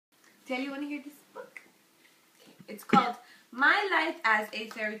Dyahli, you want to hear this book? Okay. It's called My Life as a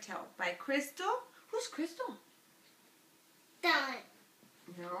Fairy Tale by Crystal. Who's Crystal? Done.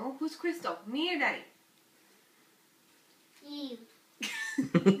 No, who's Crystal? Me or Daddy? You.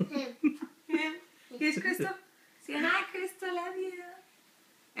 Him. Here's Crystal. Say hi, Crystal. Love you.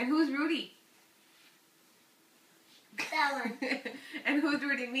 And who's Rudy? That one. And who's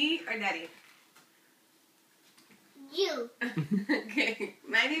Rudy? Me or Daddy? You. Okay.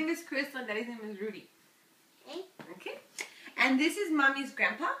 My name is Crystal and Daddy's name is Rudy. Okay. Okay. And this is Mommy's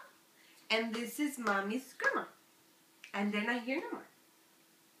grandpa. And this is Mommy's grandma. And they're not here no more.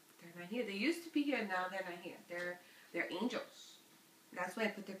 They're not here. They used to be here. Now they're not here. They're angels. That's why I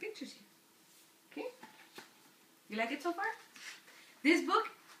put their pictures here. Okay. You like it so far? This book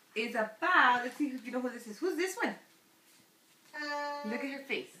is about, let's see if you know who this is. Who's this one? Look at her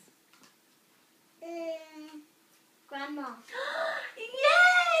face. Grandma.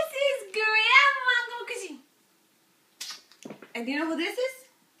 Yes, it's Grandma. Go kissy. And do you know who this is?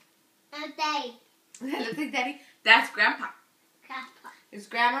 Daddy. That looks like Daddy. That's Grandpa. Grandpa. It's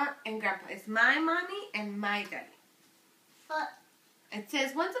Grandma and Grandpa. It's my mommy and my daddy. It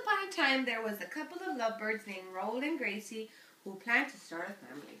says, once upon a time, there was a couple of lovebirds named Roll and Gracie who planned to start a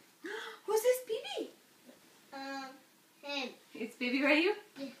family. Who's this baby? Him. It's baby right here?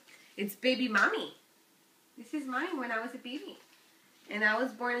 Yeah. It's baby mommy. This is mine when I was a baby. And I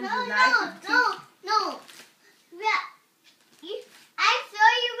was born in July. No. I saw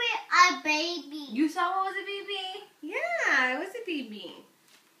you with a baby. You saw I was a baby? Yeah, I was a baby.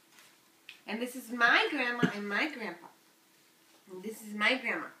 And this is my grandma and my grandpa. And this is my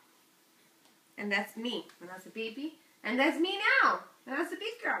grandma. And that's me when I was a baby. And that's me now when I was a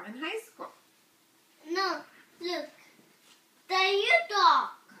big girl in high school. No, look. There you dog.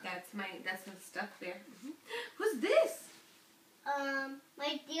 That's the stuff there. Mm-hmm. Who's this?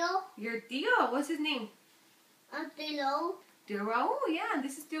 My deal. Your Dio. What's his name? Dilo. Duro. Yeah,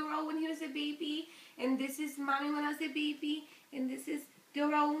 this is Duro when he was a baby. And this is Mommy when I was a baby. And this is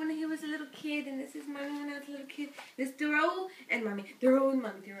Duro when he was a little kid. And this is Mommy when I was a little kid. This is Duro and Mommy. Duro and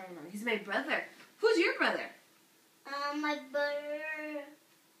Mommy. Duro and Mommy. He's my brother. Who's your brother? My brother.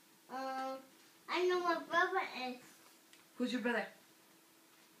 I know my brother is. Who's your brother?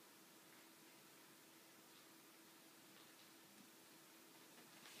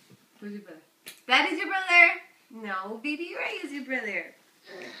 Who's your brother? That is your brother. No, baby Ray is your brother.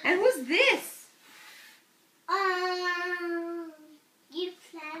 And who's this? Your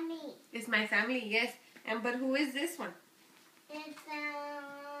family. It's my family, yes. But who is this one? It's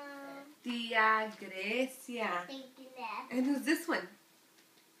Tia And who's this one?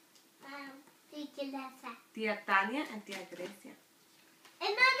 Tia Tanya and Tia Grecia.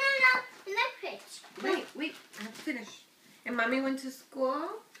 And no, not pitch. Wait, I have to finish. And Mommy went to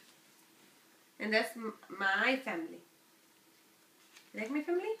school. And that's my family. You like my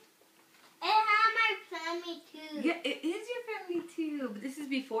family? It has my family too. Yeah, it is your family too. But this is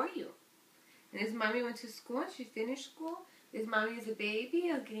before you. And as Mommy went to school, she finished school. This Mommy is a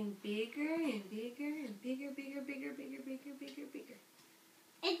baby, getting bigger and bigger and bigger.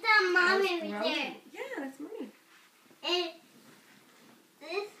 It's a mommy right there. Yeah, that's Mommy. And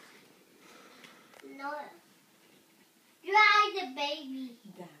this, no, you are the baby.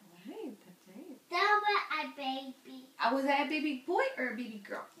 That's right. That was a baby. Was I a baby boy or a baby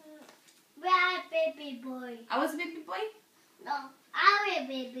girl? We are a baby boy. I was a baby boy? No, I was a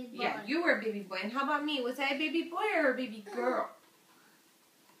baby boy. Yeah, you were a baby boy. And how about me? Was I a baby boy or a baby girl?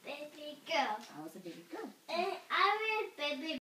 Baby girl. I was a baby girl. And I was a baby